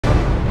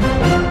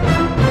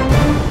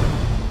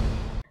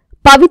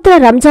పవిత్ర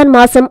రంజాన్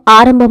మాసం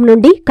ఆరంభం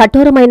నుండి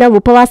కఠోరమైన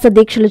ఉపవాస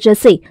దీక్షలు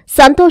చేసి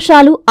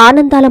సంతోషాలు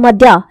ఆనందాల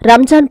మధ్య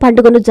రంజాన్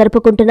పండుగను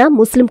జరుపుకుంటున్న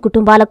ముస్లిం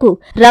కుటుంబాలకు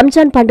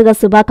రంజాన్ పండుగ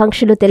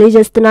శుభాకాంక్షలు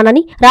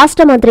తెలియజేస్తున్నానని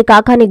రాష్ట్ర మంత్రి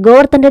కాకాని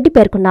గోవర్ధన్ రెడ్డి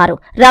పేర్కొన్నారు.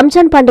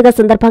 రంజాన్ పండుగ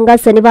సందర్భంగా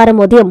శనివారం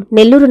ఉదయం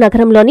నెల్లూరు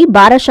నగరంలోని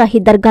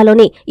బారాషాహి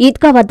దర్గాలోని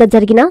ఈద్గా వద్ద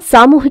జరిగిన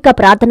సామూహిక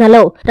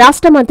ప్రార్థనలో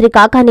రాష్ట్ర మంత్రి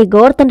కాకాని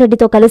గోవర్ధన్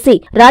రెడ్డితో కలిసి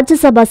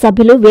రాజ్యసభ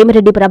సభ్యులు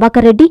వేమిరెడ్డి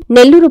ప్రభాకర్ రెడ్డి,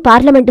 నెల్లూరు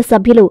పార్లమెంటు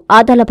సభ్యులు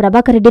ఆదాల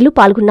ప్రభాకర్ రెడ్డిలు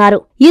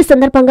పాల్గొన్నారు. ఈ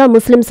సందర్భంగా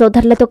ముస్లిం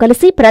సోదరులతో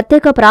కలిసి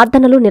ప్రత్యేక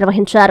ప్రార్థనలు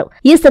నిర్వహించారు.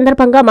 ఈ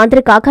సందర్భంగా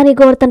మంత్రి కాకాని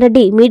గోవర్ధన్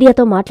రెడ్డి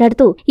మీడియాతో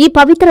మాట్లాడుతూ ఈ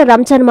పవిత్ర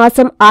రంజాన్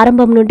మాసం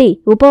ఆరంభం నుండి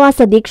ఉపవాస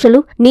దీక్షలు,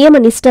 నియమ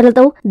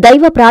నిష్టలతో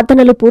దైవ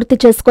ప్రార్థనలు పూర్తి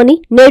చేసుకుని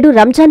నేడు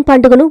రంజాన్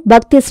పండుగను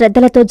భక్తి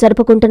శ్రద్ధలతో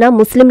జరుపుకుంటున్న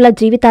ముస్లింల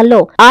జీవితాల్లో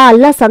ఆ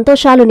అల్లా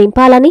సంతోషాలు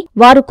నింపాలని,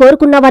 వారు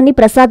కోరుకున్నవన్నీ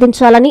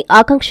ప్రసాదించాలని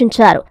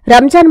ఆకాంక్షించారు.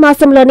 రంజాన్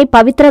మాసంలోని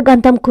పవిత్ర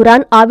గ్రంథం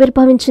ఖురాన్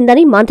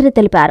ఆవిర్భవించిందని మంత్రి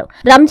తెలిపారు.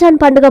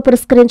 రంజాన్ పండుగ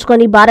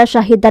పురస్కరించుకుని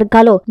బారాషాహి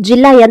దర్గాలో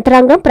జిల్లా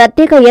యంత్రాంగం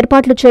ప్రత్యేక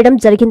ఏర్పాట్లు చేయడం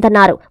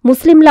జరిగిందన్నారు.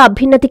 ముస్లింల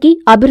అభ్యున్నతికి,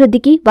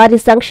 అభివృద్ధికి, వారి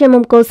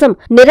సంక్షేమం కోసం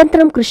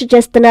నిరంతరం కృషి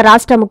చేస్తున్న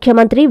రాష్ట్ర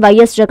ముఖ్యమంత్రి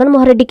వైఎస్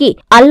జగన్మోహన్రెడ్డికి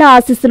అల్లా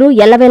ఆశీస్సులు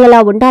ఎల్లవేళలా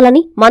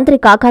ఉండాలని మంత్రి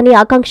కాకాని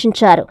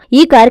ఆకాంక్షించారు.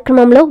 ఈ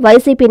కార్యక్రమంలో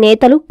వైసీపీ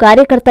నేతలు,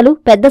 కార్యకర్తలు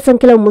పెద్ద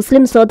సంఖ్యలో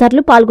ముస్లిం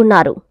సోదరులు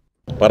పాల్గొన్నారు.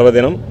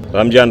 పర్వదినం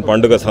రంజాన్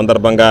పండుగ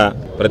సందర్భంగా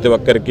ప్రతి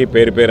ఒక్కరికి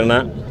పేరు పేరున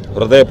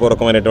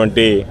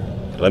హృదయపూర్వకమైనటువంటి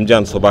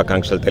రంజాన్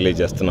శుభాకాంక్షలు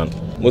తెలియజేస్తున్నాను.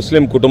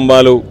 ముస్లిం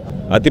కుటుంబాలు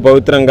అతి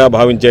పవిత్రంగా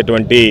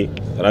భావించేటువంటి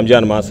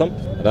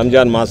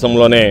రంజాన్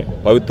మాసంలోనే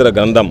పవిత్ర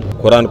గ్రంథం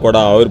ఖురాన్ కూడా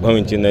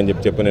ఆవిర్భవించిందని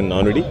చెప్పి నేను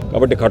నానుడి.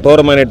 కాబట్టి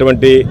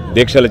కఠోరమైనటువంటి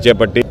దీక్షలు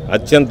చేపట్టి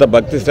అత్యంత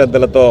భక్తి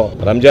శ్రద్ధలతో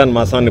రంజాన్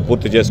మాసాన్ని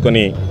పూర్తి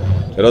చేసుకుని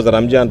ఈరోజు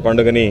రంజాన్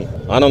పండుగని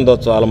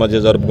ఆనందోత్సవాల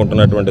మధ్య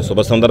జరుపుకుంటున్నటువంటి శుభ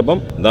సందర్భం.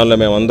 దానిలో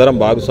మేమందరం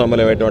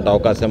భాగస్వాములయ్యేటువంటి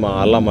అవకాశం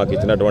అల్లా మాకు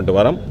ఇచ్చినటువంటి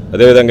వరం.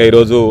 అదేవిధంగా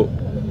ఈరోజు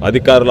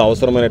అధికారులు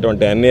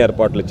అవసరమైనటువంటి అన్ని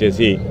ఏర్పాట్లు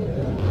చేసి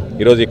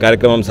ఈరోజు ఈ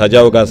కార్యక్రమం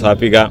సజావుగా,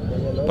 సాఫీగా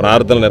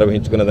ప్రార్థనలు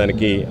నిర్వహించుకునే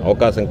దానికి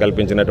అవకాశం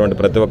కల్పించినటువంటి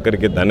ప్రతి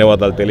ఒక్కరికి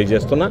ధన్యవాదాలు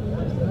తెలియజేస్తున్నా.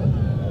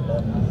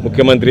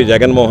 ముఖ్యమంత్రి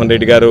జగన్మోహన్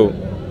రెడ్డి గారు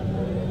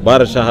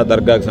బారాషాహి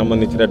దర్గాకు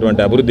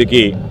సంబంధించినటువంటి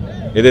అభివృద్ధికి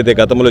ఏదైతే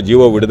గతంలో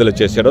జీవో విడుదల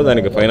చేశాడో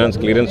దానికి ఫైనాన్స్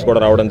క్లియరెన్స్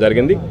కూడా రావడం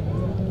జరిగింది.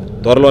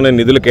 త్వరలోనే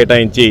నిధులు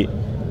కేటాయించి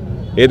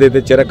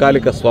ఏదైతే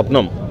చిరకాలిక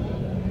స్వప్నం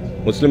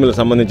ముస్లింలకు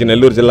సంబంధించి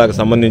నెల్లూరు జిల్లాకు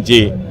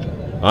సంబంధించి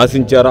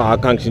ఆశించారో,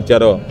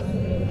 ఆకాంక్షించారో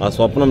ఆ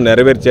స్వప్నం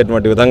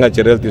నెరవేర్చేటువంటి విధంగా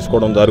చర్యలు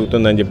తీసుకోవడం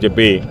జరుగుతుందని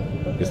చెప్పి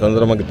ఈ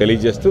సందర్భంగా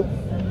తెలియజేస్తూ,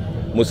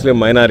 ముస్లిం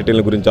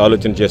మైనారిటీల గురించి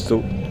ఆలోచన చేస్తూ,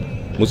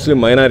 ముస్లిం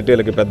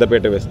మైనారిటీలకి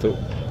పెద్దపీట వేస్తూ,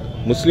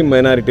 ముస్లిం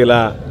మైనారిటీల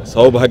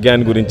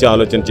సౌభాగ్యాన్ని గురించి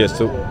ఆలోచన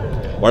చేస్తూ,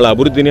 వాళ్ళ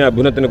అభివృద్ధిని,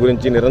 అభ్యున్నతిని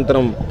గురించి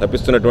నిరంతరం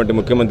తప్పిస్తున్నటువంటి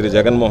ముఖ్యమంత్రి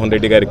జగన్మోహన్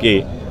రెడ్డి గారికి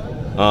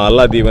ఆ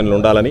అల్లా దీవెనలు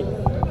ఉండాలని,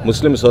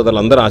 ముస్లిం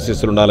సోదరులందరూ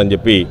ఆశీస్సులు ఉండాలని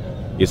చెప్పి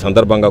ఈ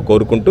సందర్భంగా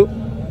కోరుకుంటూ,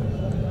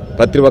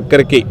 ప్రతి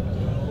ఒక్కరికి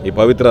ఈ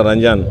పవిత్ర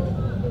రంజాన్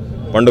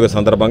పండుగ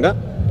సందర్భంగా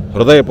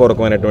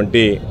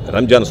హృదయపూర్వకమైనటువంటి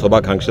రంజాన్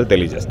శుభాకాంక్షలు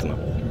తెలియజేస్తున్నాం.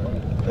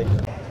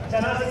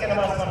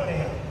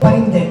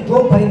 परिंदे, दो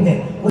परिंदे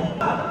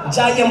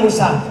जाइए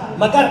मूसा,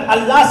 मगर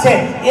अल्लाह से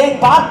एक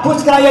बात पूछ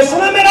कर आइए।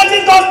 सुनो मेरा जी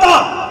दोस्तों,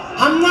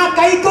 हम ना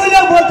कई कोई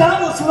लोग बोलते हैं,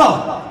 वो सुनो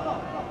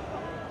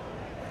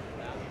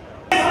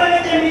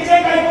के नीचे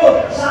कई को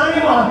शान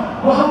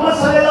मोहम्मद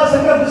सल्लल्लाहु अलैहि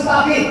वसल्लम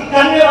गुस्ताखी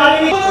करने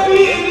वाली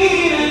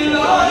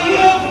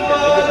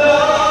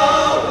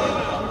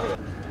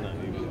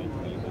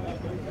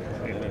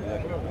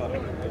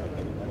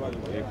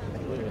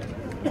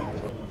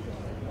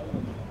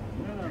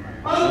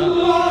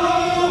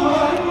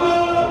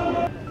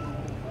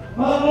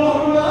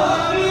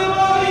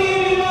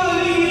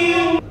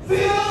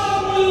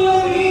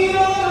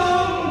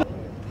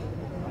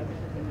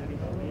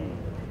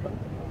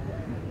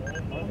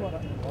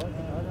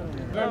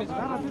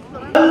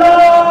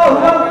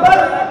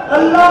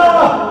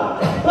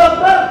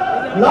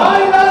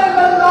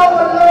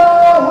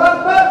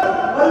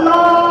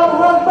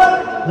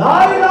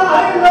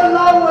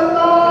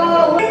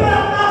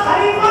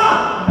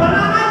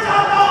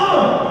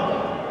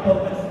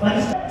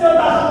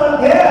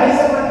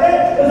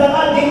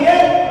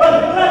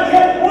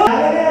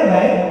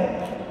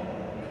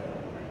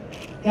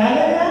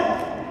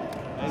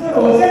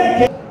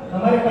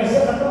हमारे पैसे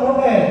खत्म हो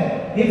गए,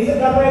 हिफ्ज़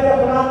कर रहे थे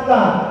कुरान का,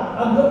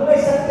 अब रुक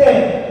नहीं सकते।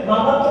 माँ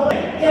बाप तो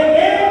क्या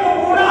मेरे को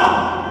बूढ़ा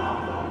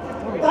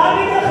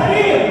तारीख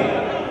खरीद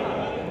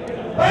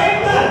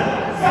बैठकर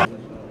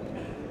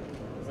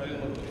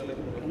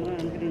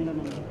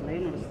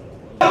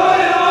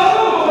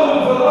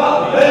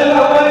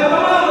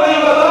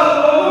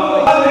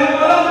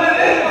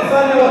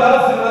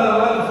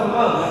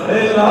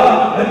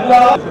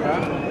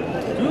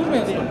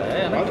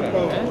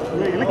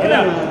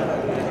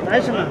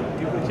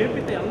ఇప్పుడు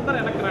చెప్పితే అందరూ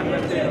వెనక్కి రాండి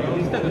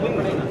ఇంత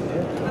గొప్పడైనా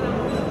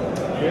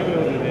ఏ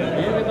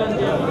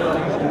విధంగా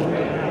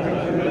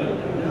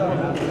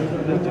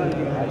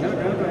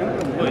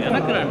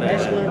వెనక్కి రండి.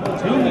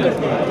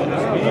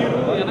 మీరు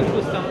వెనక్కి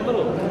వస్తే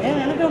అందరూ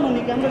నీళ్ళు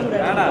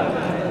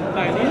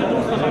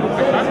చూస్తున్నాను.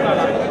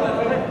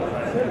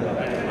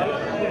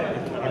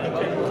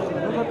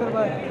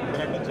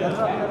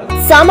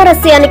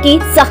 సామరస్యానికి,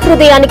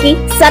 సహృదయానికి,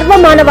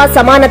 సర్వమానవ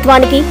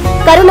సమానత్వానికి,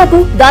 కరుణకు,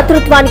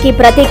 దాతృత్వానికి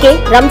ప్రతీకే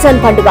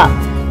రంజాన్ పండుగ.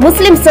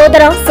 ముస్లిం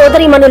సోదర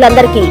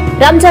సోదరీమణులందరికీ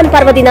రంజాన్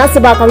పర్వదిన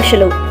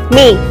శుభాకాంక్షలు.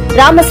 మీ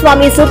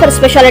Ramaswamy super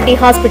speciality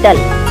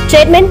hospital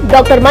chairman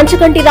doctor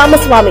Manchukanti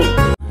Ramaswamy.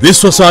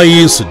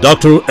 Viswasai's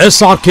Dr.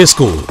 SRK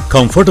School.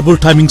 Comfortable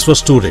timings for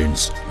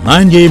students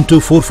 9 a.m. to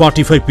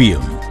 4:45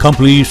 p.m.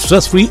 Complete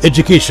stress-free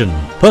education.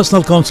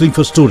 Personal counseling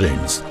for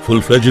students.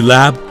 Full-fledged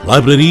lab,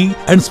 library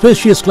and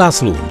spacious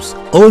classrooms.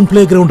 Own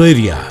playground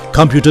area.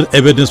 Computer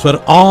awareness for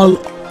all.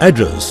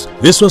 Address: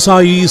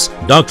 Viswasai's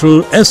Dr.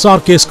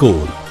 SRK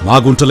School.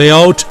 Magunta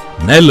Layout,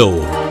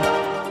 Nellore.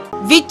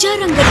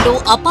 విద్యారంగంలో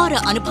అపార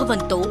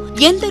అనుభవంతో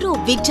ఎందరో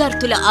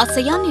విద్యార్థుల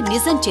ఆశయాన్ని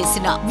నిజం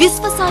చేసిన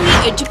Viswasai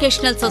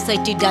educational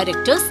society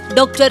directors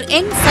doctor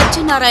N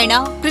Satyanarayana,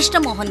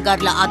 Krishnamohan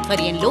గార్ల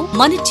ఆధ్వర్యంలో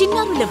మన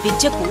చిన్నారుల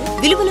విద్యకు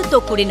విలువలతో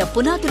కూడిన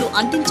పునాదులు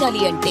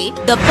అందించాలి అంటే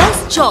the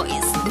best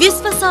choice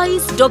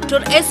విశ్వసాయిస్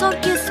doctor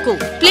SRK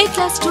school. Play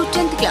class to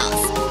 10th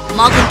class.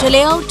 Magunta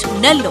layout,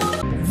 Nellore.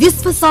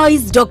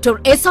 Viswasai's Dr.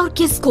 SRK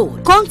School.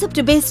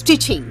 Concept-based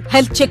teaching,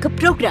 health checkup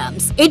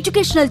programs,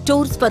 educational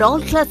tours for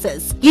all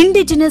classes,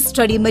 indigenous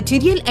study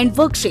material and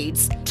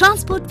worksheets,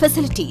 transport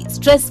facilities,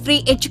 stress-free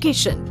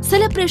education,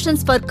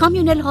 celebrations for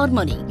communal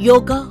harmony,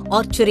 yoga,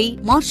 archery,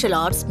 martial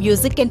arts,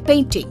 music and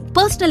painting.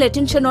 Personal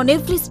attention on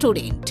every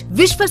student.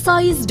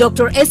 Viswasai's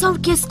Dr.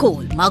 SRK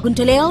School.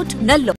 Magunta Layout, Nellore.